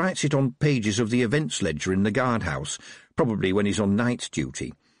see, he writes it on pages of the events ledger in the guardhouse, probably when he's on night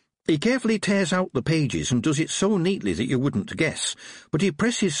duty. He carefully tears out the pages and does it so neatly that you wouldn't guess, but he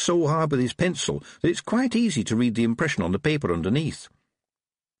presses so hard with his pencil that it's quite easy to read the impression on the paper underneath.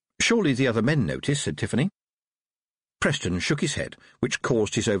 Surely the other men notice, said Tiffany. Preston shook his head, which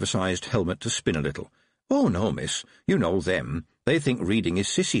caused his oversized helmet to spin a little. Oh, no, miss, you know them. They think reading is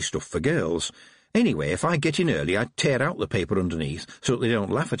sissy stuff for girls. Anyway, if I get in early, I tear out the paper underneath so that they don't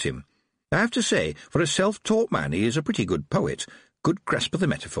laugh at him. I have to say, for a self-taught man, he is a pretty good poet. Good grasp of the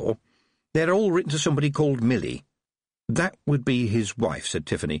metaphor. They're all written to somebody called Millie. That would be his wife, said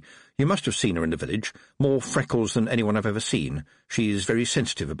Tiffany. You must have seen her in the village. More freckles than anyone I've ever seen. She's very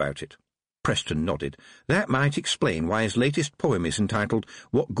sensitive about it. Preston nodded. That might explain why his latest poem is entitled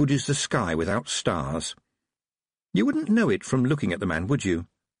What Good is the Sky Without Stars? You wouldn't know it from looking at the man, would you?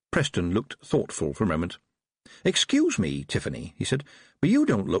 Preston looked thoughtful for a moment. Excuse me, Tiffany, he said, but you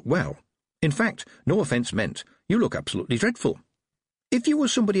don't look well. In fact, no offence meant, you look absolutely dreadful. If you were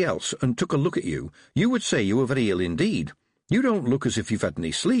somebody else and took a look at you, you would say you were very ill indeed. You don't look as if you've had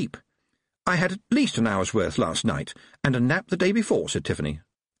any sleep. I had at least an hour's worth last night, and a nap the day before, said Tiffany.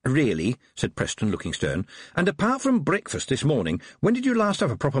 Really, said Preston, looking stern. And apart from breakfast this morning, when did you last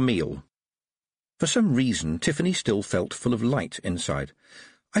have a proper meal? For some reason, Tiffany still felt full of light inside.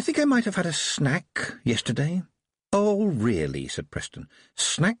 I think I might have had a snack yesterday. Oh, really, said Preston.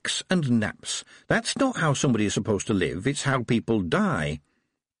 Snacks and naps. That's not how somebody is supposed to live, it's how people die.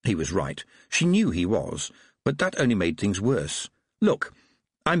 He was right. She knew he was, but that only made things worse. Look,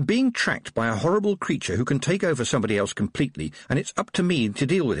 I'm being tracked by a horrible creature who can take over somebody else completely, and it's up to me to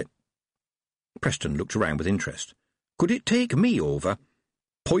deal with it. Preston looked around with interest. Could it take me over?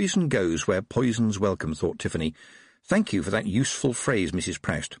 Poison goes where poison's welcome, thought Tiffany. Thank you for that useful phrase, Mrs.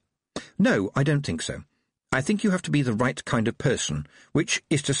 Proust. No, I don't think so. I think you have to be the right kind of person, which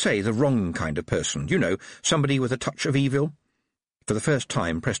is to say the wrong kind of person. You know, somebody with a touch of evil. For the first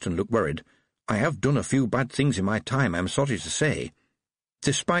time, Preston looked worried. I have done a few bad things in my time, I'm sorry to say.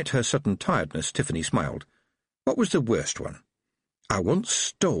 Despite her sudden tiredness, Tiffany smiled. What was the worst one? I once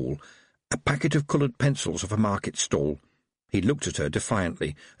stole a packet of coloured pencils off a market stall. He looked at her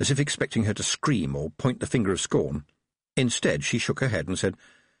defiantly, as if expecting her to scream or point the finger of scorn. Instead, she shook her head and said,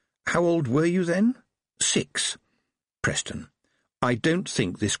 How old were you then? 6. Preston, I don't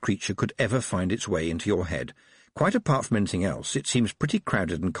think this creature could ever find its way into your head. Quite apart from anything else, it seems pretty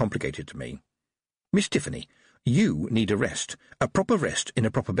crowded and complicated to me. Miss Tiffany, you need a rest, a proper rest in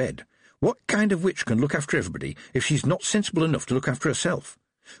a proper bed. What kind of witch can look after everybody if she's not sensible enough to look after herself?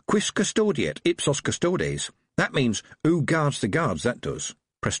 Quis custodiet ipsos custodes. That means, who guards the guards, that does,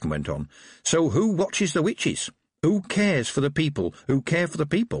 Preston went on. So who watches the witches? Who cares for the people who care for the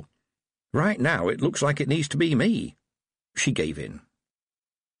people? Right now it looks like it needs to be me. She gave in.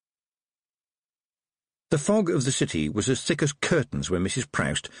 The fog of the city was as thick as curtains when Mrs.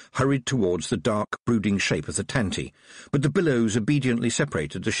 Proust hurried towards the dark, brooding shape of the Tanty, but the billows obediently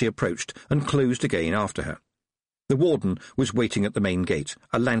separated as she approached and closed again after her. The warden was waiting at the main gate,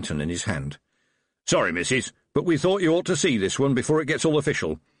 a lantern in his hand. Sorry, missus, but we thought you ought to see this one before it gets all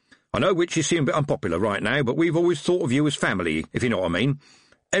official. I know witches seem a bit unpopular right now, but we've always thought of you as family, if you know what I mean.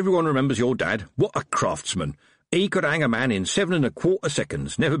 Everyone remembers your dad. What a craftsman. He could hang a man in 7 1/4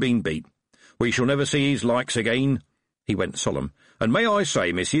 seconds, never been beat. We shall never see his likes again. He went solemn. And may I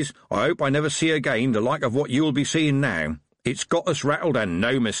say, missus, I hope I never see again the like of what you'll be seeing now. It's got us rattled and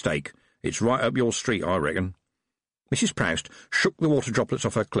no mistake. It's right up your street, I reckon. Mrs. Proust shook the water droplets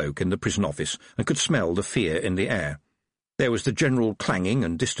off her cloak in the prison office and could smell the fear in the air. There was the general clanging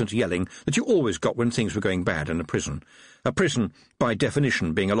and distant yelling that you always got when things were going bad in a prison. A prison, by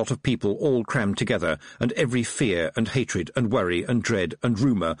definition, being a lot of people all crammed together, and every fear and hatred and worry and dread and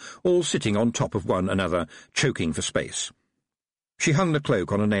rumour all sitting on top of one another, choking for space. She hung the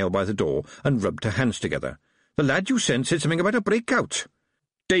cloak on a nail by the door and rubbed her hands together. "The lad you sent said something about a breakout."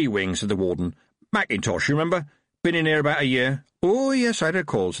 "D-wing," said the warden. "Mackintosh, you remember? Been in here about a year." "Oh, yes, I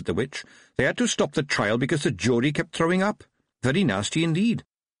recall," said the witch. "They had to stop the trial because the jury kept throwing up. Very nasty indeed.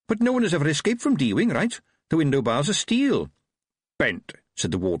 But no one has ever escaped from D-wing, right? The window bars are steel." "Bent,"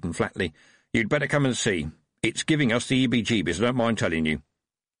 said the warden flatly. "You'd better come and see. It's giving us the EBGBs, I don't mind telling you."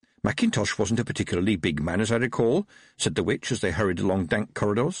 "Mackintosh wasn't a particularly big man, as I recall," said the witch as they hurried along dank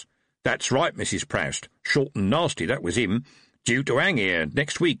corridors. "That's right, Mrs. Proust. Short and nasty, that was him. Due to hang here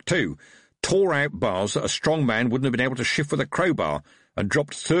next week, too. Tore out bars that a strong man wouldn't have been able to shift with a crowbar, and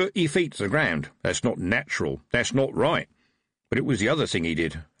dropped 30 feet to the ground. That's not natural. That's not right. But it was the other thing he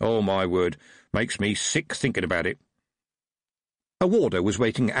did. Oh, my word. Makes me sick thinking about it." A warder was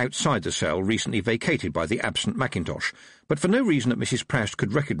waiting outside the cell recently vacated by the absent Mackintosh, but for no reason that Mrs. Proust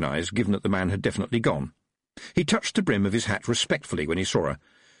could recognise, given that the man had definitely gone. He touched the brim of his hat respectfully when he saw her.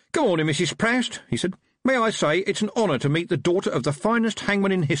 "Good morning, Mrs. Proust," he said. "May I say it's an honour to meet the daughter of the finest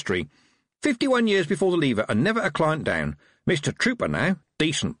hangman in history. 51 years before the lever, and never a client down. Mr. Trooper now,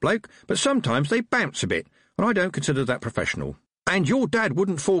 decent bloke, but sometimes they bounce a bit, and I don't consider that professional. And your dad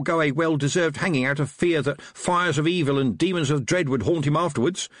wouldn't forego a well-deserved hanging out of fear that fires of evil and demons of dread would haunt him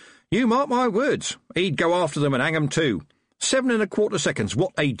afterwards. You mark my words, he'd go after them and hang 'em too. 7 1/4 seconds,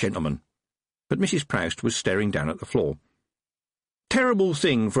 what a gentleman." But Mrs. Proust was staring down at the floor. "Terrible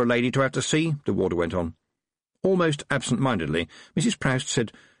thing for a lady to have to see," the warder went on. Almost absent-mindedly, Mrs. Proust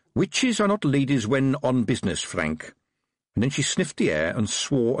said, "Witches are not ladies when on business, Frank." And then she sniffed the air and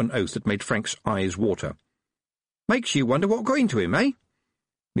swore an oath that made Frank's eyes water. "Makes you wonder what got into him, eh?"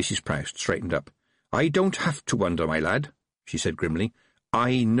 Mrs. Proust straightened up. "I don't have to wonder, my lad," she said grimly.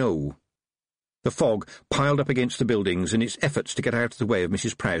 "I know." The fog piled up against the buildings in its efforts to get out of the way of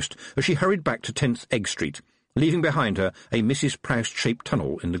Mrs. Proust as she hurried back to 10th Egg Street, leaving behind her a Mrs. Proust-shaped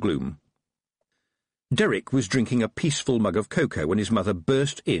tunnel in the gloom. Derek was drinking a peaceful mug of cocoa when his mother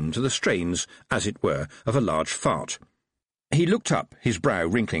burst in to the strains, as it were, of a large fart. He looked up, his brow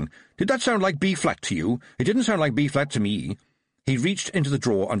wrinkling. "Did that sound like B-flat to you? It didn't sound like B-flat to me." He reached into the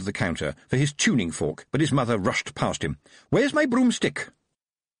drawer under the counter for his tuning fork, but his mother rushed past him. "Where's my broomstick?"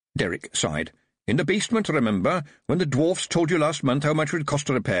 Derek sighed. "In the basement, remember? When the dwarfs told you last month how much it would cost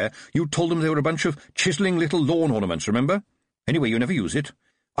to repair, you told them they were a bunch of chiselling little lawn ornaments, remember? Anyway, you never use it."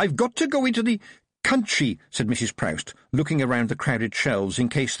 "I've got to go into the country," said Mrs. Proust, looking around the crowded shelves in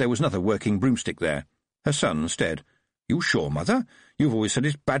case there was another working broomstick there. Her son stared. "You sure, Mother? You've always said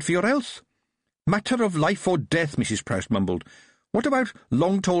it's bad for your health." "Matter of life or death," Mrs. Proust mumbled. "What about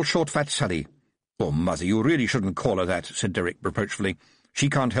long, tall, short, fat Sally?" "Oh, Mother, you really shouldn't call her that," said Derek reproachfully. "She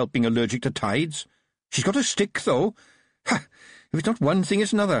can't help being allergic to tides. She's got a stick, though. Ha! If it's not one thing,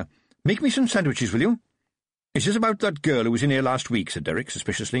 it's another. Make me some sandwiches, will you?" "Is this about that girl who was in here last week?" said Derek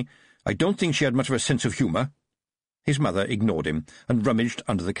suspiciously. "I don't think she had much of a sense of humour." His mother ignored him and rummaged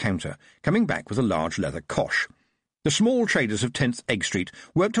under the counter, coming back with a large leather cosh. The small traders of 10th Egg Street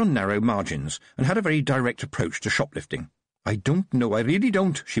worked on narrow margins and had a very direct approach to shoplifting. "I don't know, I really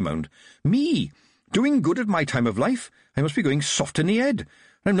don't," she moaned. "Me, doing good at my time of life? I must be going soft in the head.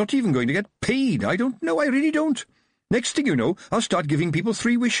 I'm not even going to get paid. I don't know, I really don't. Next thing you know, I'll start giving people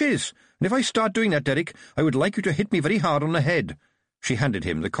 3 wishes. And if I start doing that, Derek, I would like you to hit me very hard on the head." She handed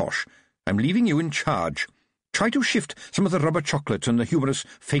him the cosh. "I'm leaving you in charge. Try to shift some of the rubber chocolates and the humorous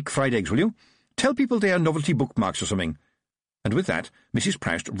fake fried eggs, will you? Tell people they are novelty bookmarks or something." And with that, Mrs.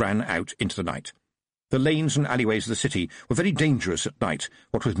 Proust ran out into the night. The lanes and alleyways of the city were very dangerous at night,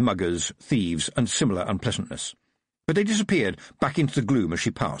 what with muggers, thieves, and similar unpleasantness. But they disappeared back into the gloom as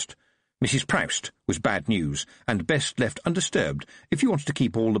she passed. Mrs. Proust was bad news, and best left undisturbed if you wanted to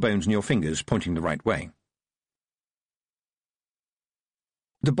keep all the bones in your fingers pointing the right way.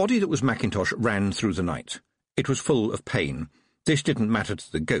 The body that was Mackintosh ran through the night. It was full of pain. This didn't matter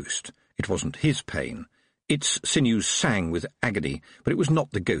to the ghost. It wasn't his pain. Its sinews sang with agony, but it was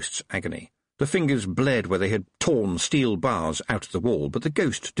not the ghost's agony. The fingers bled where they had torn steel bars out of the wall, but the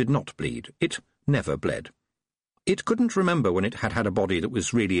ghost did not bleed. It never bled. It couldn't remember when it had had a body that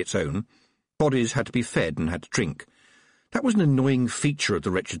was really its own. Bodies had to be fed and had to drink. That was an annoying feature of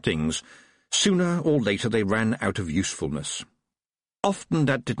the wretched things. Sooner or later they ran out of usefulness. Often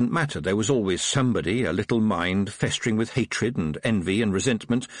that didn't matter. There was always somebody, a little mind, festering with hatred and envy and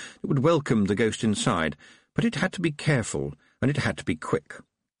resentment, that would welcome the ghost inside, but it had to be careful, and it had to be quick.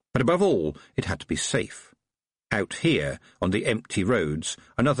 But above all, it had to be safe. Out here, on the empty roads,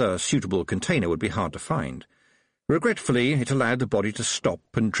 another suitable container would be hard to find. Regretfully, it allowed the body to stop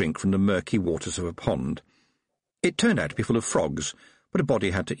and drink from the murky waters of a pond. It turned out to be full of frogs, but a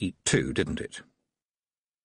body had to eat too, didn't it?